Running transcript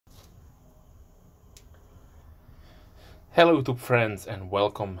Hello YouTube friends and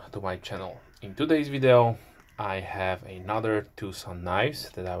welcome to my channel. In today's video I have another Twosun knives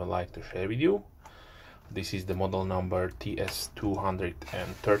that I would like to share with you. This is the model number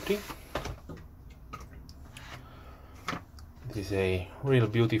TS230. This is a real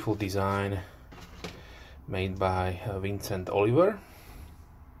beautiful design made by Vincent Oliver.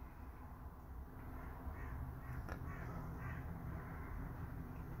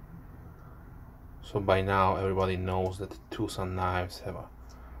 So by now everybody knows that Twosun knives have a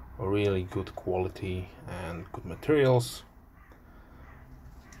really good quality and good materials.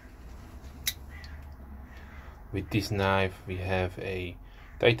 With this knife we have a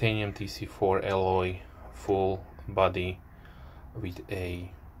titanium TC4 alloy full body with a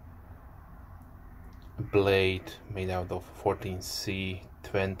blade made out of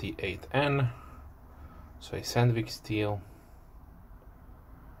 14C28N, so a sandwich steel.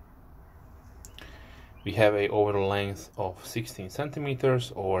 We have a overall length of 16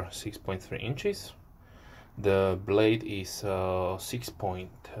 centimeters or 6.3 inches. The blade is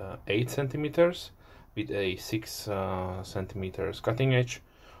 6.8 centimeters with a 6 centimeters cutting edge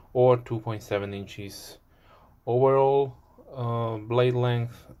or 2.7 inches overall blade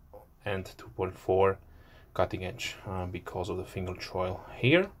length and 2.4 cutting edge because of the finger choil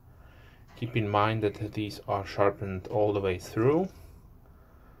here. Keep in mind that these are sharpened all the way through.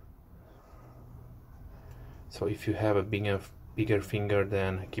 So if you have a bigger finger,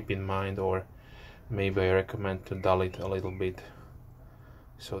 then keep in mind, or maybe I recommend to dull it a little bit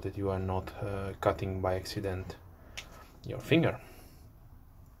so that you are not cutting by accident your finger.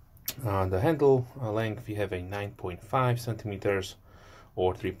 The handle length, we have a 9.5 centimeters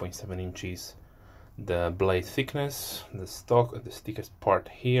or 3.7 inches. The blade thickness, the thickest part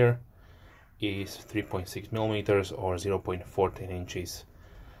here is 3.6 millimeters or 0.14 inches.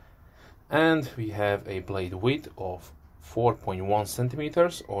 And we have a blade width of 4.1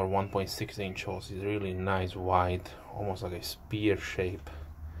 centimeters or 1.6 inches. It's really nice wide, almost like a spear shape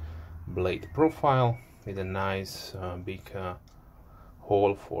blade profile with a nice big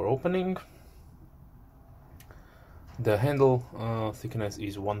hole for opening. The handle thickness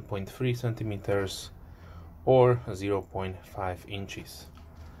is 1.3 centimeters or 0.5 inches.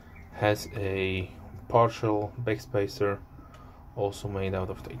 Has a partial backspacer, also made out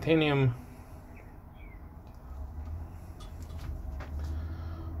of titanium.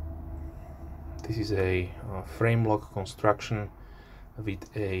 This is a frame lock construction with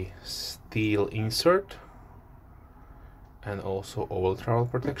a steel insert and also oval travel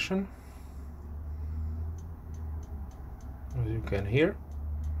protection, as you can hear.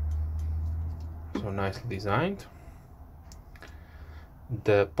 So nicely designed.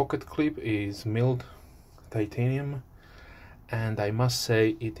 The pocket clip is milled titanium, and I must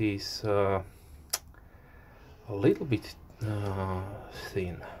say it is a little bit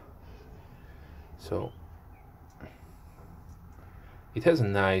thin. So it has a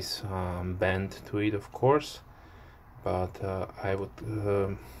nice bend to it, of course, but I would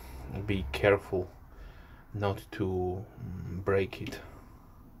be careful not to break it.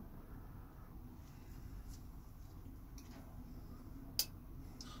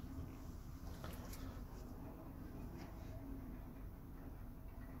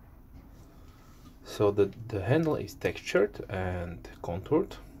 So the handle is textured and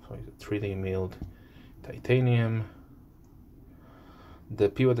contoured, so it's a 3D milled titanium. The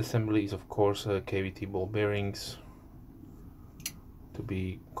pivot assembly is of course KVT ball bearings to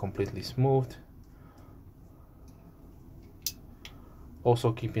be completely smooth.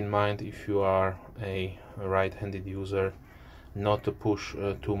 Also keep in mind, if you are a right-handed user, not to push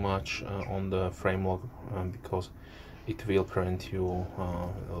too much on the frame lock because it will prevent you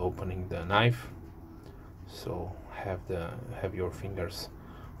opening the knife. So have your fingers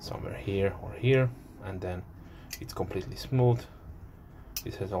somewhere here or here, and then it's completely smooth.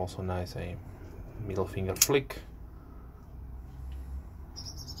 This has also nice a middle finger flick.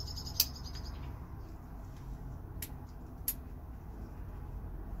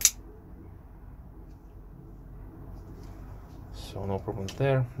 So no problems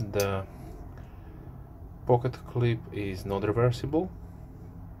there. The pocket clip is not reversible,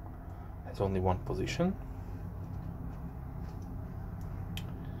 has only one position.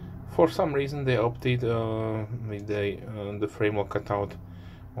 For some reason they opted with the frame lock cutout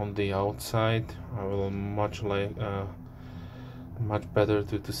on the outside. I will much better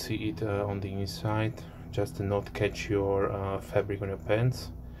to see it on the inside, just to not catch your fabric on your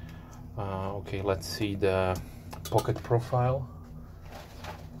pants. Okay, let's see the pocket profile.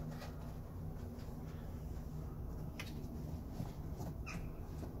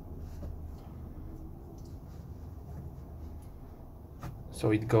 so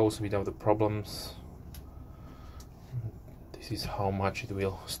it goes without the problems. This is how much it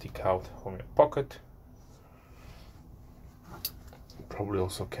will stick out from your pocket. Probably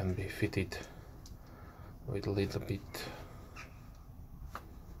also can be fitted with a little bit,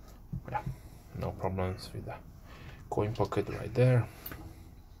 yeah, no problems with the coin pocket right there.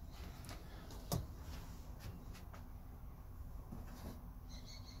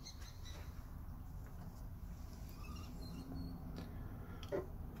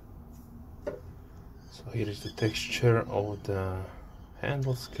 So here is the texture of the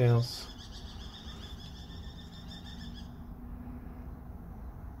handle scales.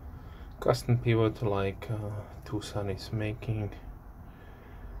 Custom pivot like Twosun is making.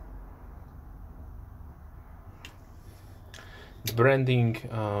 The branding,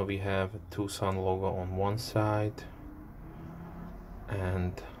 we have Twosun logo on one side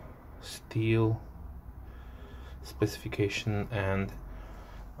and steel specification and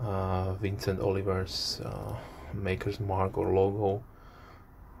Vincent Oliver's maker's mark or logo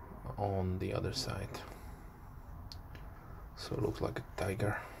on the other side. So it looks like a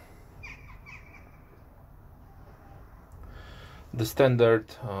tiger. The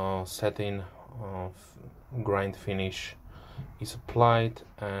standard satin grind finish is applied,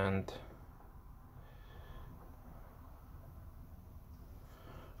 and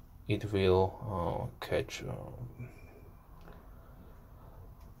it will catch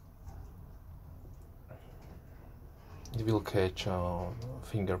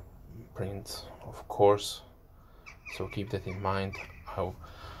fingerprints, of course, so keep that in mind.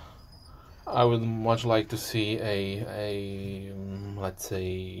 I would much like to see a let's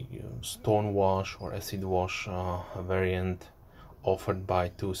say stone wash or acid wash variant offered by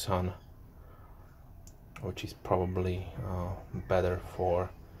Twosun, which is probably better for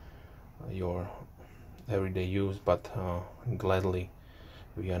your everyday use, but gladly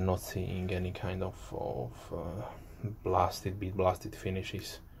we are not seeing any kind of blasted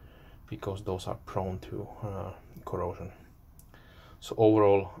finishes, because those are prone to corrosion. So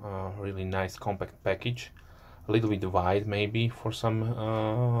overall, really nice compact package. A little bit wide maybe for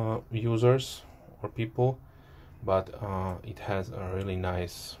some users or people, but it has a really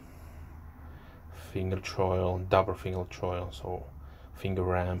nice finger choil, double finger choil, so finger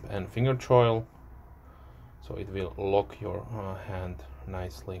ramp and finger choil, so it will lock your hand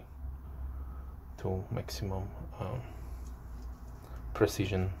nicely to maximum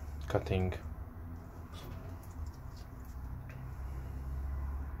precision cutting.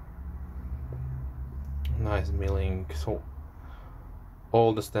 Nice milling, so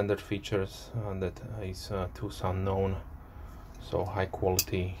all the standard features that is Twosun known, so high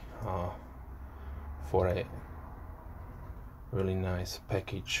quality for a really nice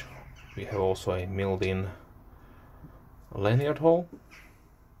package. We have also a milled in lanyard hole.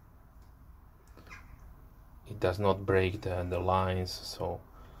 It does not break the lines, so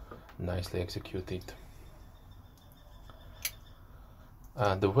nicely executed.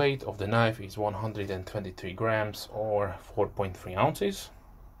 The weight of the knife is 123 grams or 4.3 ounces.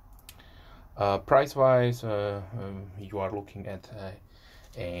 Price wise, you are looking at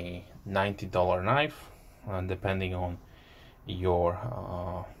a $90 knife, depending on your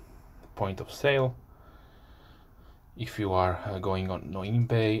point of sale. If you are going on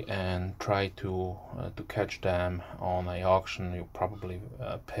eBay and try to catch them on an auction, you probably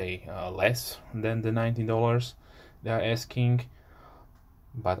pay less than the $90 they are asking.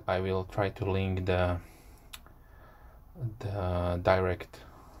 But I will try to link the direct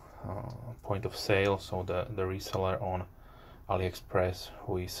point of sale, so the reseller on AliExpress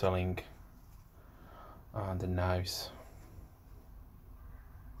who is selling the knives.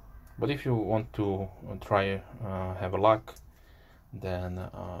 But if you want to try have a luck, then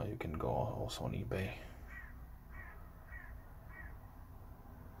you can go also on eBay.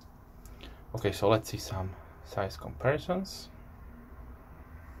 Okay, so let's see some size comparisons.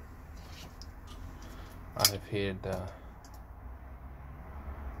 I have here the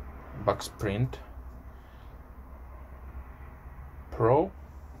Box Print Pro.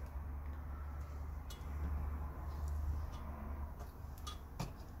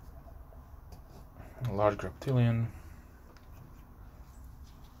 Large graptilian,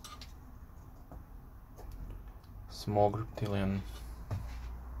 small graptilian,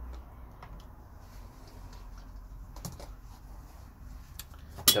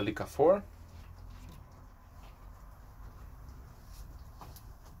 Delica 4,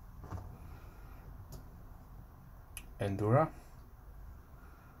 Endura,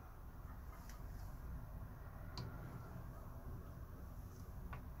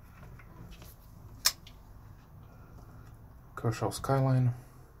 Kershaw Skyline.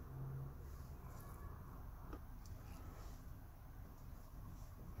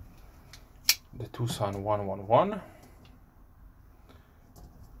 The Twosun 111.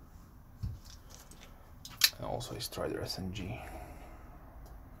 And also a Strider SNG.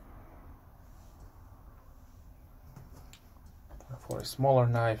 For a smaller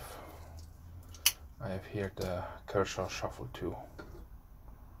knife, I have here the Kershaw Shuffle 2.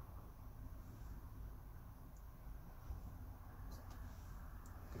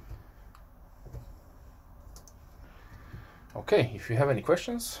 Okay, if you have any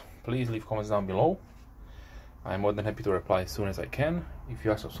questions, please leave comments down below. I'm more than happy to reply as soon as I can. If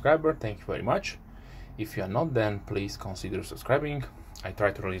you are a subscriber, thank you very much. If you are not, then please consider subscribing. I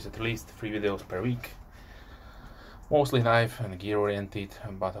try to release at least 3 videos per week. Mostly knife and gear oriented,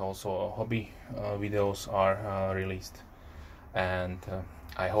 but also hobby videos are released. And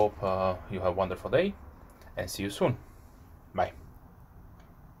I hope you have a wonderful day and see you soon. Bye.